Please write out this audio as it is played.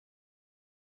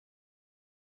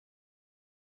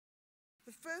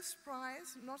The first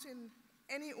prize, not in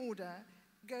any order,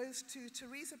 goes to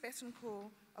Teresa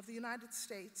Betancourt of the United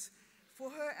States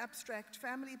for her abstract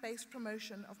family-based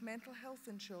promotion of mental health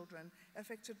in children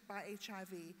affected by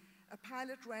HIV, a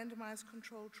pilot randomized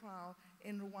controlled trial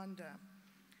in Rwanda.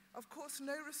 Of course,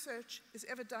 no research is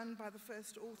ever done by the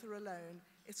first author alone.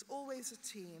 It's always a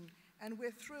team, and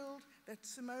we're thrilled that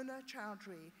Simona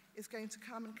Chowdhury is going to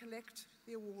come and collect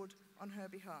the award on her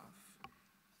behalf.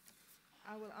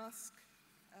 I will ask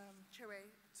Chewe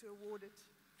to award it.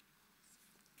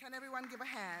 Can everyone give a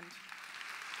hand?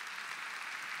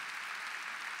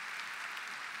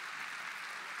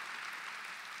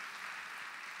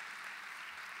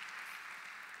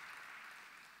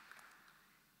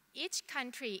 Each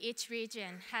country, each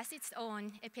region has its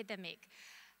own epidemic.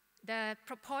 The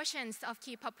proportions of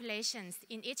key populations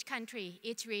in each country,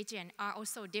 each region are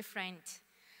also different.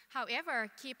 However,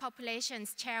 key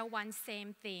populations share one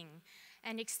same thing,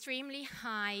 an extremely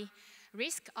high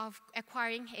risk of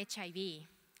acquiring HIV.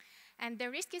 And the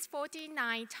risk is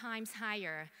 49 times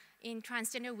higher in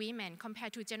transgender women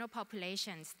compared to general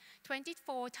populations,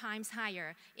 24 times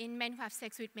higher in men who have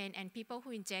sex with men and people who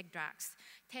inject drugs,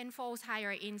 10-fold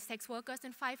higher in sex workers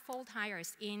and 5-fold higher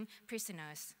in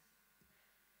prisoners.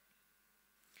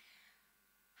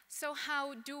 So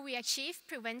how do we achieve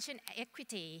prevention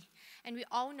equity? And we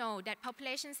all know that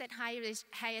populations at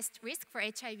highest risk for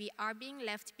HIV are being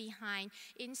left behind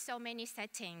in so many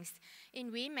settings.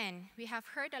 In women, we have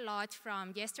heard a lot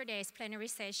from yesterday's plenary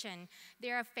session.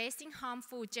 They are facing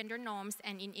harmful gender norms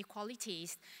and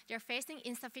inequalities. They are facing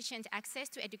insufficient access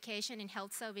to education and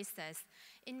health services.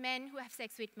 In men who have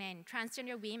sex with men,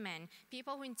 transgender women,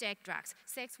 people who inject drugs,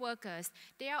 sex workers,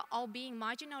 they are all being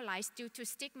marginalized due to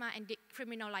stigma and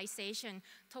decriminalization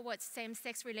towards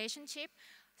same-sex relationships,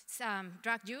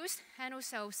 drug use, and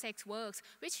also sex works,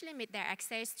 which limit their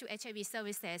access to HIV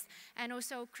services and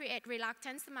also create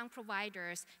reluctance among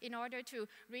providers in order to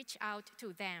reach out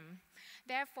to them.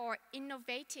 Therefore,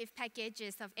 innovative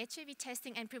packages of HIV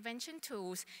testing and prevention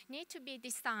tools need to be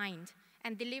designed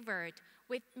and delivered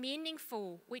with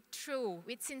meaningful, with true,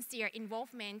 with sincere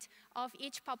involvement of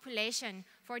each population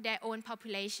for their own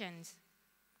populations.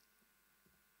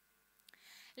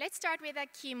 Let's start with a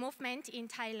key movement in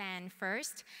Thailand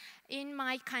first. In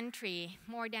my country,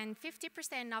 more than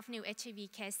 50% of new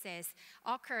HIV cases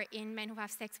occur in men who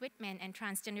have sex with men and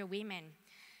transgender women.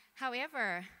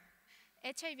 However,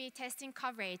 HIV testing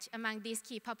coverage among these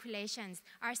key populations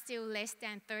are still less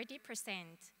than 30%.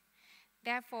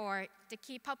 Therefore, the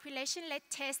Key Population-Led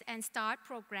Test and Start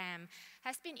program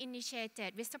has been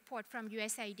initiated with support from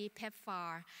USAID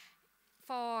PEPFAR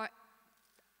for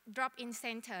drop-in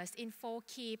centers in 4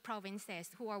 key provinces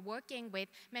who are working with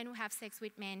men who have sex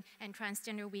with men and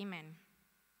transgender women.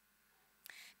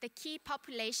 The Key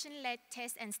Population-Led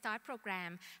Test and Start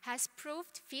program has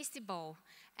proved feasible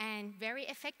and very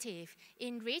effective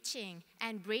in reaching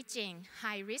and bridging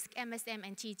high-risk MSM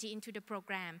and TG into the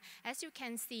program, as you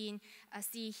can see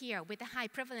here with a high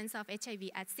prevalence of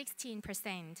HIV at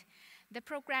 16%. The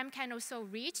program can also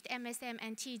reach MSM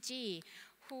and TG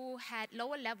who had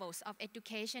lower levels of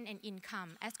education and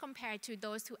income as compared to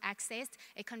those who accessed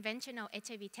a conventional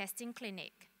HIV testing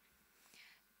clinic.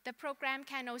 The program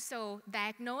can also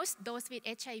diagnose those with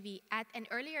HIV at an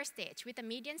earlier stage with a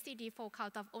median CD4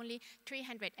 count of only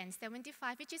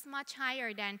 375, which is much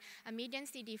higher than a median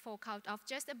CD4 count of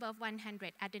just above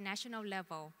 100 at the national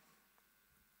level.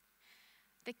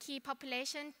 The Key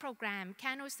Population program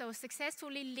can also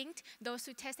successfully link those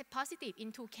who tested positive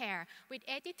into care, with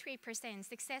 83%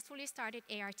 successfully started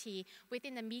ART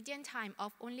within a median time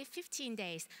of only 15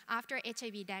 days after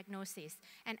HIV diagnosis.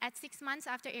 And at 6 months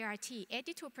after ART,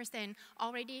 82%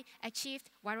 already achieved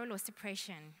viral load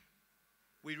suppression.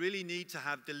 We really need to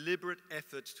have deliberate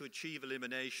efforts to achieve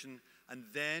elimination, and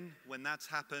then, when that's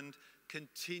happened,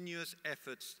 continuous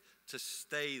efforts to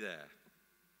stay there.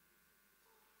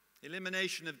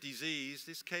 Elimination of disease,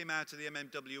 this came out of the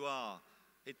MMWR.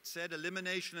 It said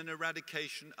elimination and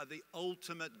eradication are the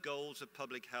ultimate goals of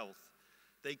public health.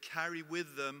 They carry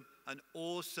with them an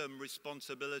awesome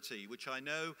responsibility, which I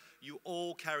know you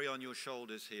all carry on your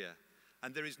shoulders here.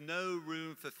 And there is no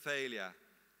room for failure.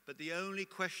 But the only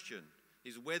question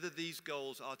is whether these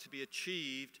goals are to be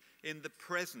achieved in the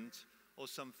present or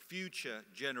some future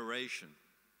generation.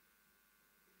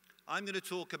 I'm going to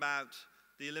talk about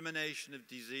the elimination of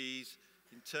disease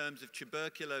in terms of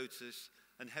tuberculosis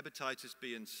and hepatitis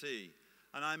B and C.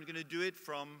 And I'm going to do it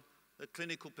from a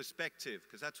clinical perspective,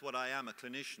 because that's what I am, a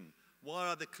clinician. What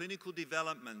are the clinical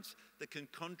developments that can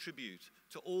contribute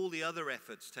to all the other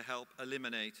efforts to help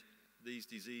eliminate these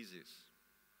diseases?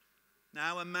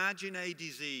 Now imagine a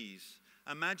disease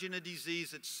Imagine a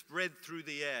disease that's spread through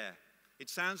the air. It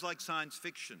sounds like science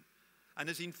fiction and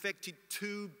has infected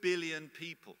 2 billion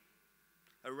people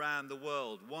around the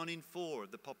world, 1 in 4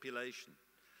 of the population,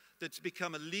 that's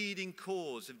become a leading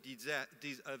cause of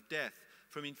death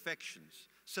from infections,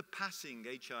 surpassing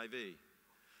HIV,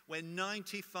 where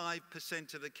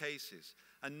 95% of the cases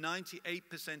and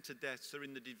 98% of deaths are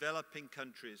in the developing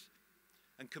countries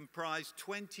and comprise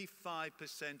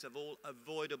 25% of all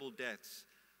avoidable deaths.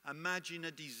 Imagine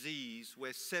a disease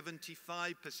where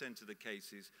 75% of the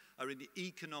cases are in the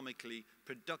economically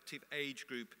productive age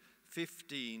group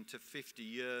 15 to 50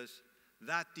 years.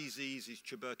 That disease is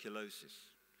tuberculosis.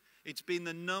 It's been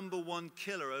the #1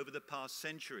 killer over the past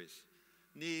centuries.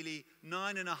 Nearly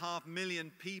 9.5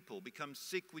 million people become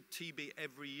sick with TB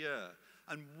every year,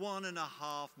 and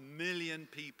 1.5 million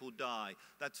people die.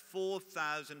 That's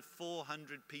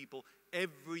 4,400 people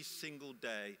every single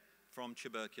day from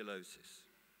tuberculosis.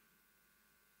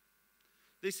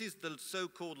 This is the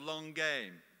so-called long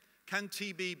game. Can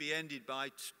TB be ended by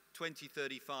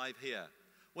 2035 here?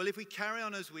 Well, if we carry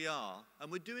on as we are,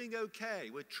 and we're doing okay,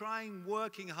 we're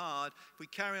working hard, if we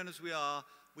carry on as we are,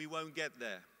 we won't get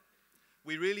there.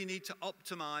 We really need to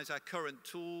optimize our current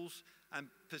tools and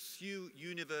pursue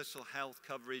universal health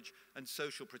coverage and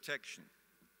social protection.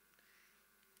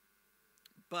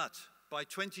 But by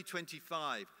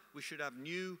 2025, we should have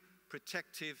new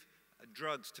protective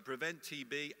drugs to prevent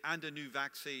TB and a new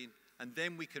vaccine, and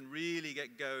then we can really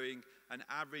get going and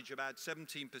average about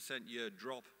 17% year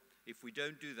drop. If we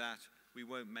don't do that, we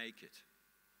won't make it.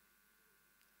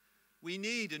 We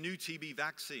need a new TB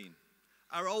vaccine.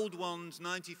 Our old one's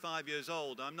 95 years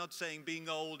old. I'm not saying being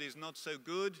old is not so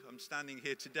good. I'm standing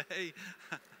here today.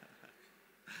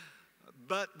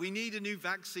 But we need a new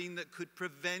vaccine that could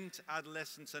prevent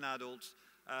adolescents and adults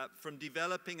from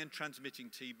developing and transmitting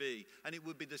TB. And it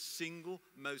would be the single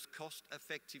most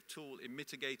cost-effective tool in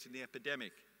mitigating the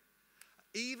epidemic.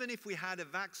 Even if we had a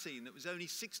vaccine that was only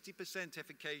 60%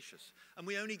 efficacious, and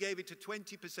we only gave it to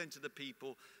 20% of the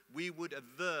people, we would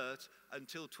avert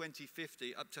until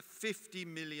 2050 up to 50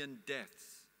 million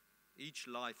deaths. Each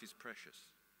life is precious.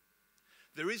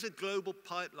 There is a global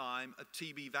pipeline of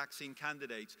TB vaccine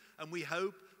candidates, and we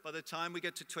hope by the time we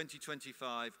get to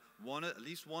 2025, at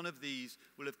least one of these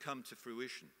will have come to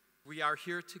fruition. We are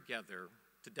here together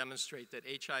to demonstrate that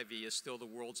HIV is still the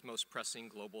world's most pressing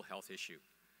global health issue.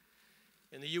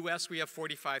 In the US, we have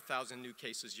 45,000 new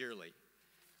cases yearly,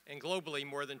 and globally,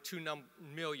 more than 2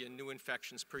 million new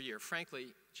infections per year.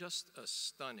 Frankly, just a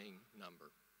stunning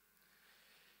number.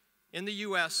 In the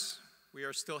US, we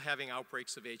are still having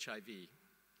outbreaks of HIV.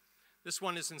 This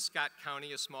one is in Scott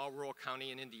County, a small rural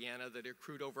county in Indiana that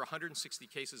accrued over 160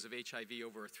 cases of HIV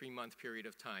over a 3-month period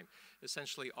of time,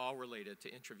 essentially all related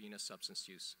to intravenous substance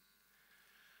use.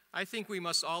 I think we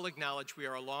must all acknowledge we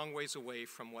are a long ways away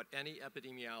from what any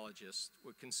epidemiologist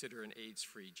would consider an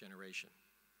AIDS-free generation.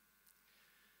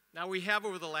 Now, we have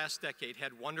over the last decade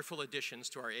had wonderful additions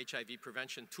to our HIV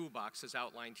prevention toolbox as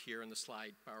outlined here in the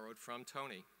slide borrowed from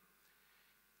Tony.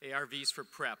 ARVs for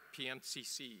PrEP,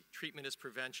 PMCC, treatment as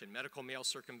prevention, medical male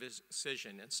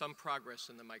circumcision, and some progress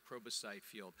in the microbicide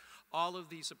field. All of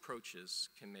these approaches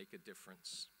can make a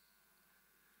difference.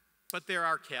 But there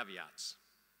are caveats.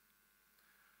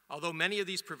 Although many of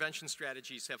these prevention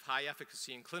strategies have high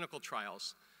efficacy in clinical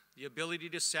trials, the ability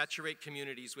to saturate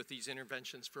communities with these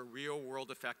interventions for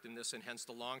real-world effectiveness and hence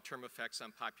the long-term effects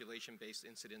on population-based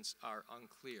incidents are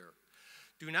unclear.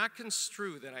 Do not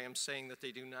construe that I am saying that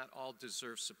they do not all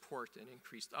deserve support and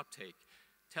increased uptake.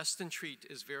 Test and treat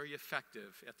is very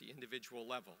effective at the individual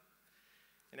level.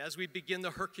 And as we begin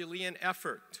the Herculean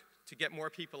effort to get more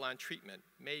people on treatment,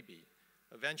 maybe,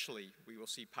 eventually, we will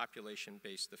see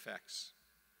population-based effects.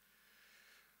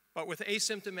 But with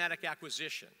asymptomatic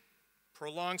acquisition,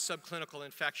 prolonged subclinical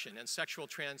infection, and sexual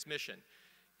transmission,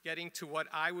 getting to what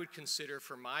I would consider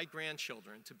for my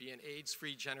grandchildren to be an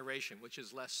AIDS-free generation, which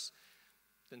is less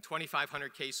than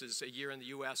 2,500 cases a year in the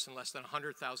US and less than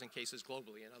 100,000 cases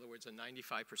globally. In other words, a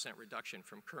 95% reduction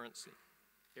from current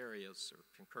areas or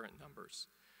concurrent numbers.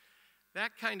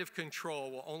 That kind of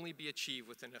control will only be achieved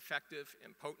with an effective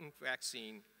and potent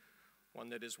vaccine, one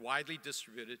that is widely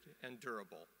distributed and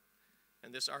durable.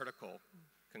 And this article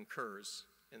concurs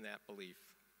in that belief.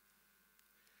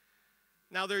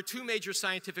 Now, there are 2 major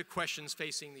scientific questions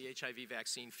facing the HIV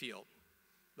vaccine field.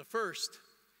 The first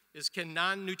is, can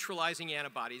non-neutralizing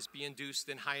antibodies be induced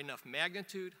in high enough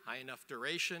magnitude, high enough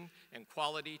duration, and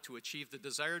quality to achieve the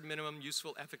desired minimum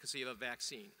useful efficacy of a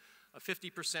vaccine, a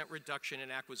 50% reduction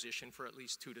in acquisition for at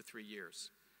least 2 to 3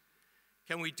 years?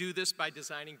 Can we do this by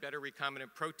designing better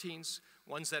recombinant proteins,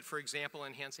 ones that, for example,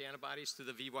 enhance antibodies to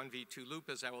the V1, V2 loop,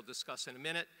 as I will discuss in a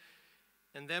minute,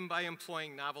 and then by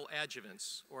employing novel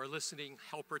adjuvants or eliciting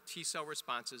helper T-cell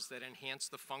responses that enhance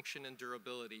the function and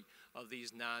durability of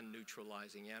these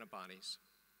non-neutralizing antibodies.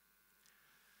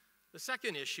 The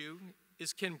second issue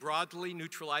is, can broadly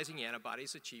neutralizing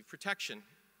antibodies achieve protection?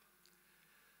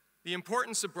 The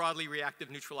importance of broadly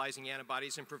reactive neutralizing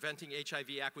antibodies in preventing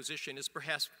HIV acquisition is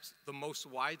perhaps the most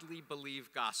widely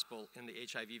believed gospel in the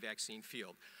HIV vaccine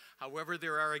field. However,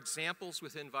 there are examples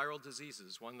within viral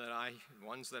diseases, ones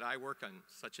that I work on,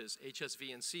 such as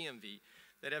HSV and CMV,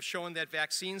 that have shown that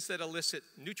vaccines that elicit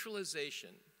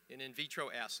neutralization in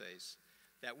vitro assays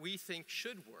that we think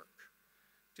should work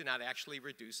do not actually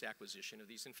reduce acquisition of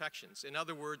these infections. In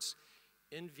other words,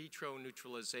 in vitro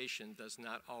neutralization does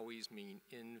not always mean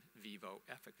in vivo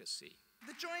efficacy.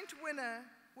 The joint winner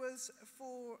was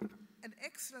for an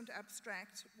excellent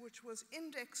abstract, which was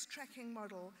index tracking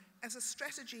model as a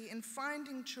strategy in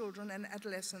finding children and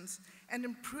adolescents and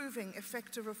improving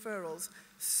effective referrals.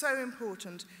 So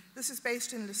important. This is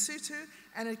based in Lesotho,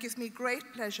 and it gives me great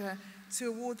pleasure to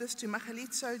award this to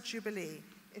Mahalitso Jubilee,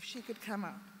 if she could come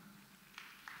up.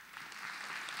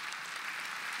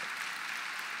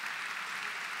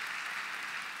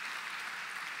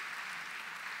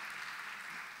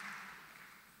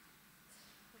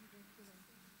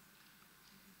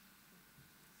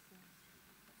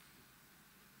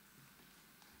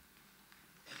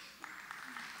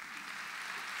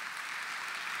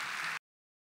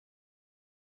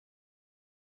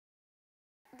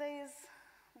 There is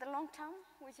the long term,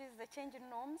 which is the change in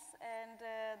norms and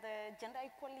the gender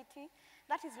equality.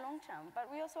 That is long term,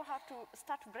 but we also have to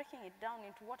start breaking it down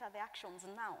into what are the actions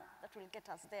now that will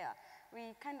get us there.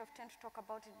 We kind of tend to talk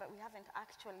about it, but we haven't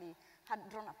actually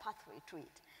drawn a pathway to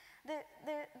it.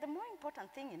 The more important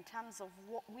thing in terms of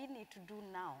what we need to do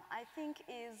now, I think,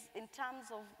 is in terms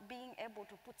of being able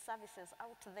to put services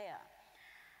out there.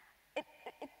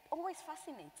 It always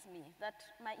fascinates me that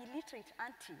my illiterate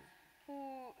auntie,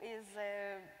 who is,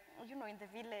 you know, in the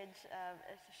village,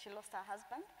 she lost her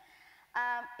husband,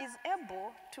 is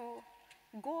able to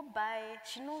go buy,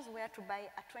 she knows where to buy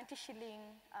a 20 shilling,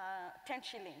 10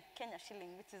 shilling, Kenya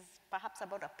shilling, which is perhaps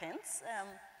about a pence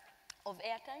of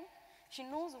airtime. She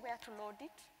knows where to load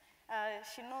it.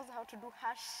 She knows how to do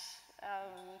hash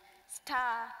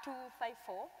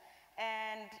 *254.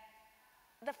 And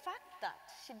the fact that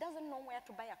she doesn't know where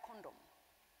to buy a condom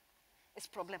is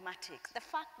problematic. The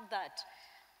fact that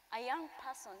a young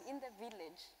person in the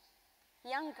village,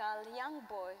 young girl, young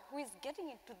boy, who is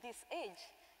getting into this age,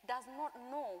 does not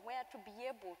know where to be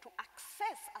able to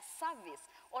access a service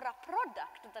or a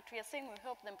product that we are saying will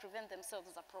help them prevent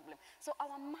themselves is a problem. So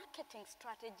our marketing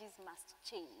strategies must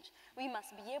change. We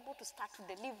must be able to start to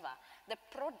deliver the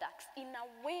products in a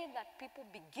way that people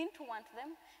begin to want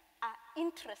them, are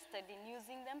interested in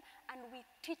using them, and we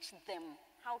teach them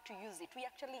how to use it. We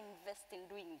actually invest in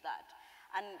doing that.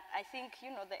 And I think,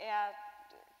 you know, the air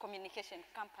communication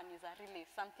companies are really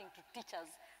something to teach us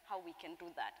how we can do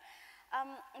that.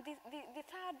 The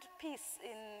third piece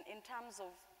in terms of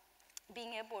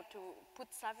being able to put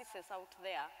services out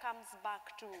there comes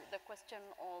back to the question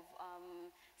of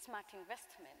smart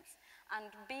investments and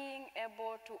being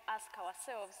able to ask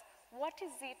ourselves, what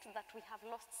is it that we have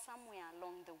lost somewhere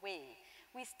along the way?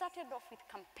 We started off with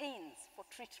campaigns for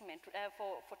treatment,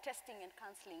 for testing and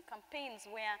counseling, campaigns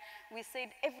where we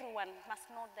said everyone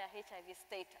must know their HIV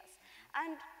status.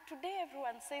 And today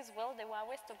everyone says, well, they were a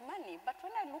waste of money. But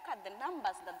when I look at the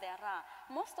numbers that there are,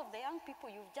 most of the young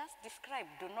people you've just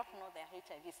described do not know their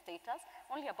HIV status,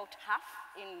 only about half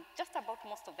in just about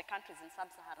most of the countries in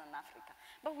sub-Saharan Africa.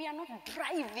 But we are not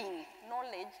driving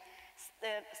knowledge,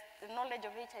 the knowledge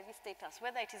of HIV status,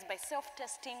 whether it is by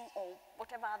self-testing or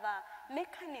whatever other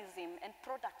mechanism and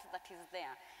product that is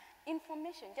there.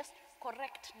 Information, just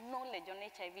correct knowledge on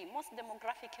HIV. Most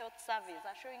demographic health surveys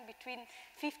are showing between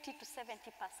 50 to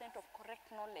 70% of correct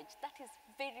knowledge. That is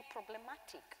very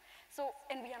problematic. So,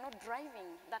 and we are not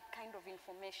driving that kind of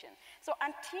information. So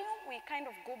until we kind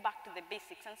of go back to the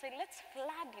basics and say, let's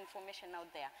flood information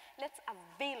out there. Let's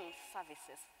avail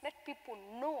services. Let people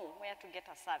know where to get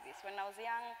a service. When I was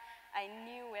young, I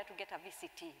knew where to get a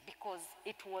VCT because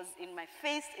it was in my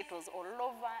face, it was all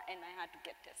over, and I had to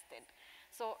get tested.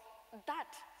 So that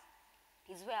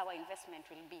is where our investment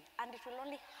will be. And it will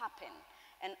only happen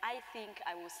And I think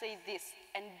I will say this,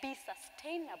 and be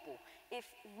sustainable if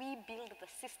we build the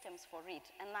systems for it,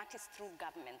 and that is through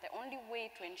government. The only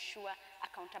way to ensure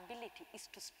accountability is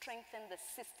to strengthen the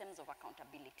systems of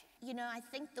accountability. You know, I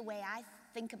think the way I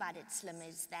think about it, Slim,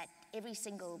 is that every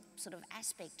single sort of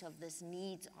aspect of this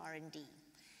needs R&D.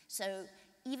 So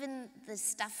even the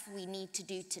stuff we need to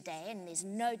do today, and there's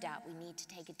no doubt we need to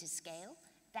take it to scale,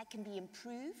 that can be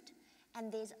improved,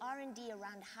 and there's R&D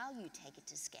around how you take it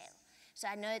to scale. So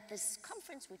I know at this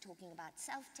conference we're talking about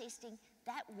self-testing.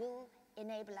 That will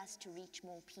enable us to reach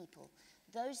more people.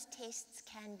 Those tests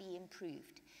can be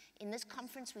improved. In this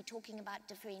conference we're talking about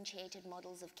differentiated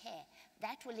models of care.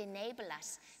 That will enable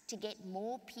us to get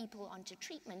more people onto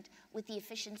treatment with the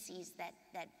efficiencies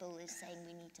that Bill is saying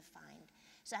we need to find.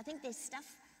 So I think there's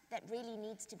stuff that really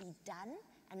needs to be done,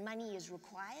 and money is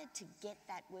required to get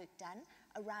that work done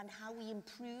around how we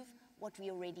improve what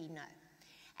we already know.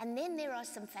 And then there are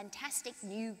some fantastic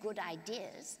new good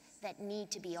ideas that need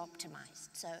to be optimized.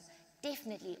 So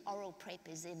definitely oral PrEP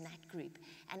is in that group.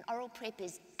 And oral PrEP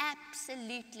is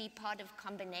absolutely part of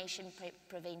combination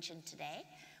prevention today.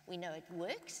 We know it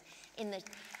works. In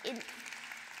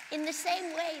the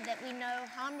same way that we know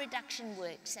harm reduction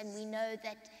works, and we know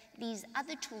that these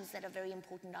other tools that are very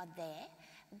important are there,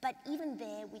 but even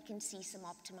there we can see some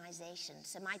optimization.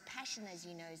 So my passion, as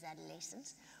you know, is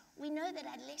adolescents. We know that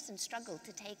adolescents struggle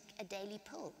to take a daily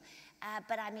pill,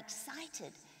 but I'm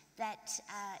excited that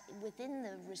within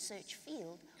the research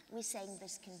field, we're saying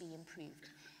this can be improved.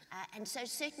 And so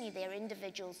certainly there are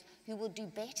individuals who will do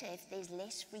better if there's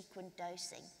less frequent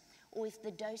dosing, or if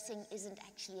the dosing isn't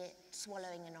actually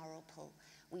swallowing an oral pill.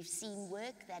 We've seen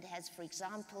work that has, for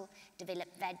example,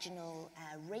 developed vaginal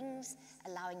rings,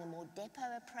 allowing a more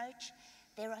depot approach.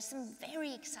 There are some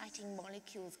very exciting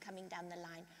molecules coming down the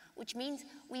line, which means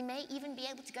we may even be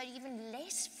able to go to even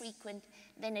less frequent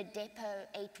than a depot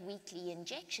 8-weekly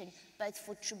injection, both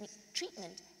for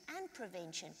treatment and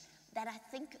prevention, that I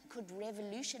think could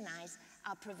revolutionize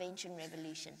our prevention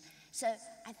revolution. So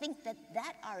I think that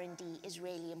R&D is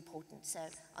really important. So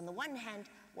on the one hand,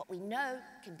 what we know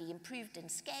can be improved and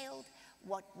scaled.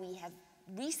 What we have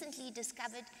recently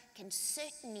discovered can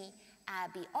certainly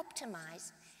be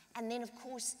optimized. And then, of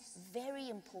course, very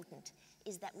important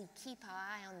is that we keep our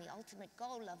eye on the ultimate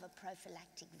goal of a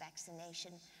prophylactic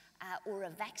vaccination or a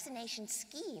vaccination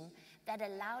scheme that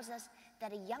allows us,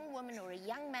 that a young woman or a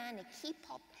young man, a key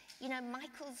pop, you know,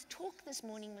 Michael's talk this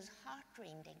morning was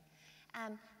heart-rending.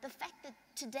 The fact that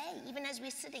today, even as we're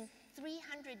sitting,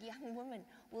 300 young women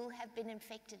will have been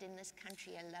infected in this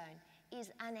country alone is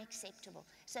unacceptable.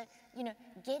 So, you know,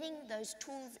 getting those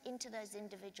tools into those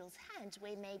individuals' hands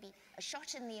where maybe a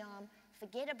shot in the arm,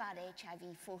 forget about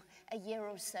HIV for a year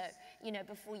or so, you know,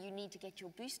 before you need to get your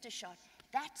booster shot,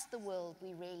 that's the world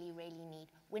we really, really need.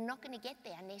 We're not going to get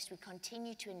there unless we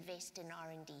continue to invest in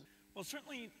R&D. Well,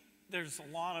 certainly there's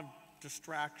a lot of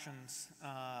distractions,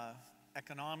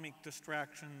 economic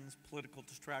distractions, political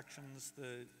distractions,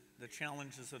 the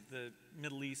challenges of the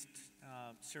Middle East,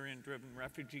 Syrian-driven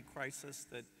refugee crisis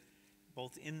that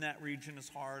both in that region is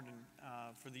hard,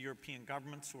 and for the European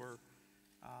governments who are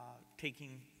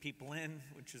taking people in,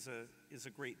 which is a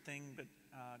great thing, but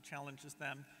challenges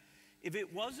them. If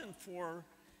it wasn't for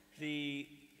the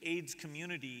AIDS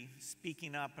community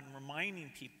speaking up and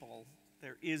reminding people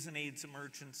there is an AIDS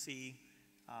emergency,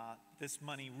 this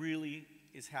money really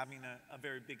is having a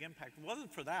very big impact. If it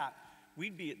wasn't for that,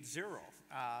 we'd be at zero.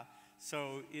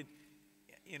 So it,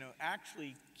 you know,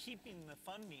 actually keeping the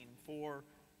funding for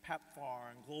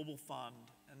PEPFAR and Global Fund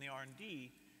and the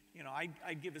R&D, you know,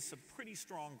 I'd give us a pretty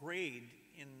strong grade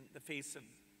in the face of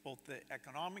both the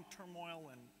economic turmoil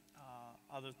and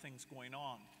other things going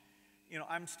on. You know,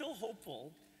 I'm still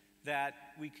hopeful that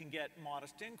we can get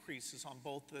modest increases on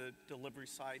both the delivery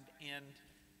side and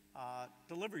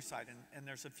and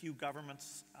there's a few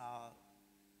governments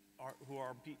who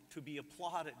are to be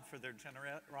applauded for their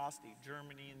generosity.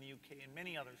 Germany and the UK and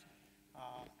many others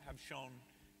have shown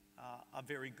a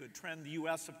very good trend. The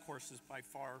US, of course, is by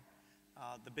far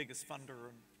the biggest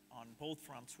funder on both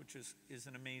fronts, which is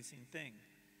an amazing thing.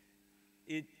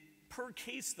 Per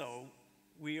case, though,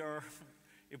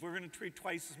 if we're going to treat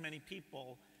twice as many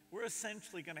people, we're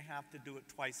essentially going to have to do it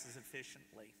twice as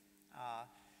efficiently.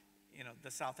 You know,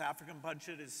 the South African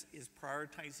budget is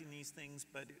prioritizing these things,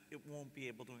 but it won't be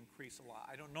able to increase a lot.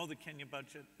 I don't know the Kenya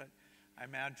budget, but I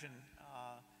imagine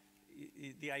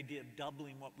the idea of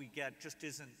doubling what we get just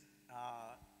isn't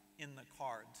in the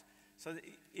cards. So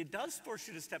it does force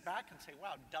you to step back and say,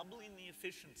 wow, doubling the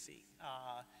efficiency.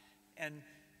 And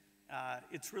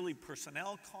it's really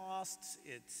personnel costs,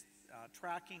 it's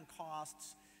tracking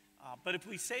costs, But if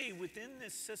we say within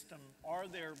this system, are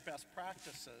there best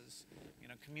practices,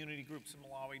 community groups in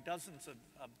Malawi, dozens of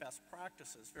best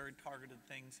practices, very targeted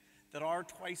things that are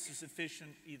twice as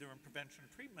efficient either in prevention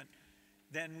or treatment,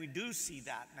 then we do see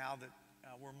that now that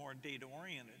we're more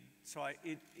data-oriented. So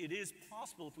it is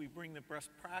possible if we bring the best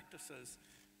practices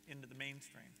into the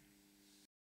mainstream.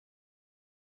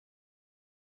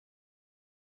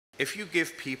 If you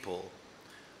give people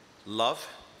love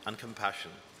and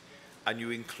compassion, and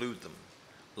you include them,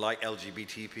 like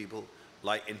LGBT people,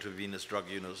 like intravenous drug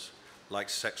users, like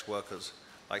sex workers,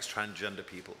 like transgender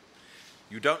people.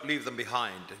 You don't leave them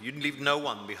behind. You leave no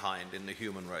one behind in the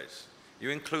human race.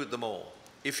 You include them all.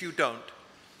 If you don't,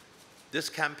 this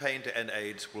campaign to end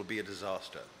AIDS will be a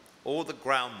disaster. All the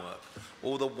groundwork,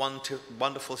 all the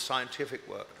wonderful scientific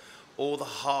work, all the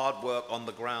hard work on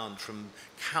the ground from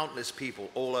countless people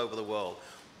all over the world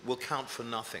will count for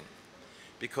nothing.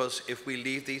 Because if we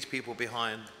leave these people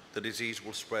behind, the disease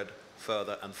will spread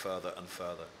further and further and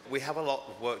further. We have a lot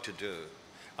of work to do,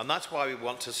 and that's why we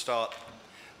want to start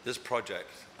this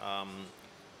project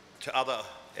to other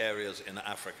areas in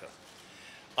Africa.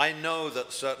 I know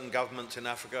that certain governments in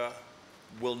Africa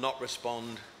will not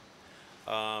respond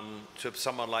to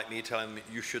someone like me telling me,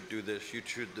 you should do this, you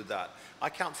should do that. I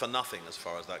count for nothing as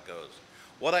far as that goes.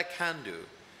 What I can do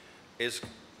is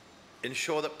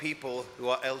ensure that people who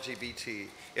are LGBT,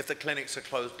 if the clinics are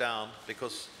closed down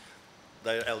because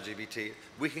they're LGBT,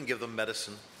 we can give them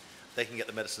medicine. They can get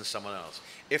the medicine somewhere else.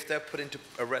 If they're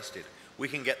arrested, we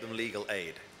can get them legal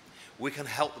aid. We can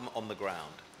help them on the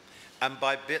ground. And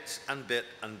by bits and bit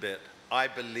and bit, I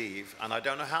believe, and I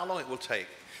don't know how long it will take,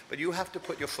 but you have to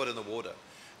put your foot in the water.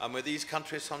 And with these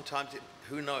countries, sometimes,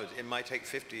 who knows, it might take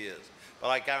 50 years. But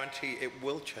I guarantee it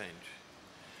will change.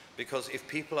 Because if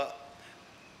people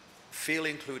feel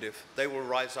inclusive, they will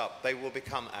rise up, they will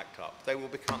become ACT UP, they will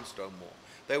become Stonewall,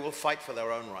 they will fight for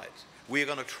their own rights. We are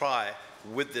going to try,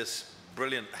 with this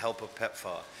brilliant help of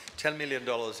PEPFAR, $10 million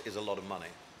is a lot of money.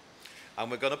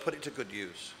 And we're going to put it to good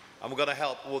use. And we're going to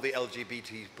help all the LGBT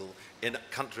people in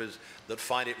countries that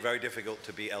find it very difficult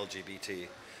to be LGBT,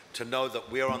 to know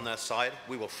that we are on their side.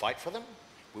 We will fight for them.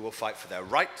 We will fight for their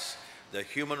rights, their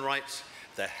human rights,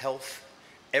 their health,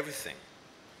 everything.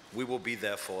 We will be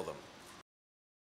there for them.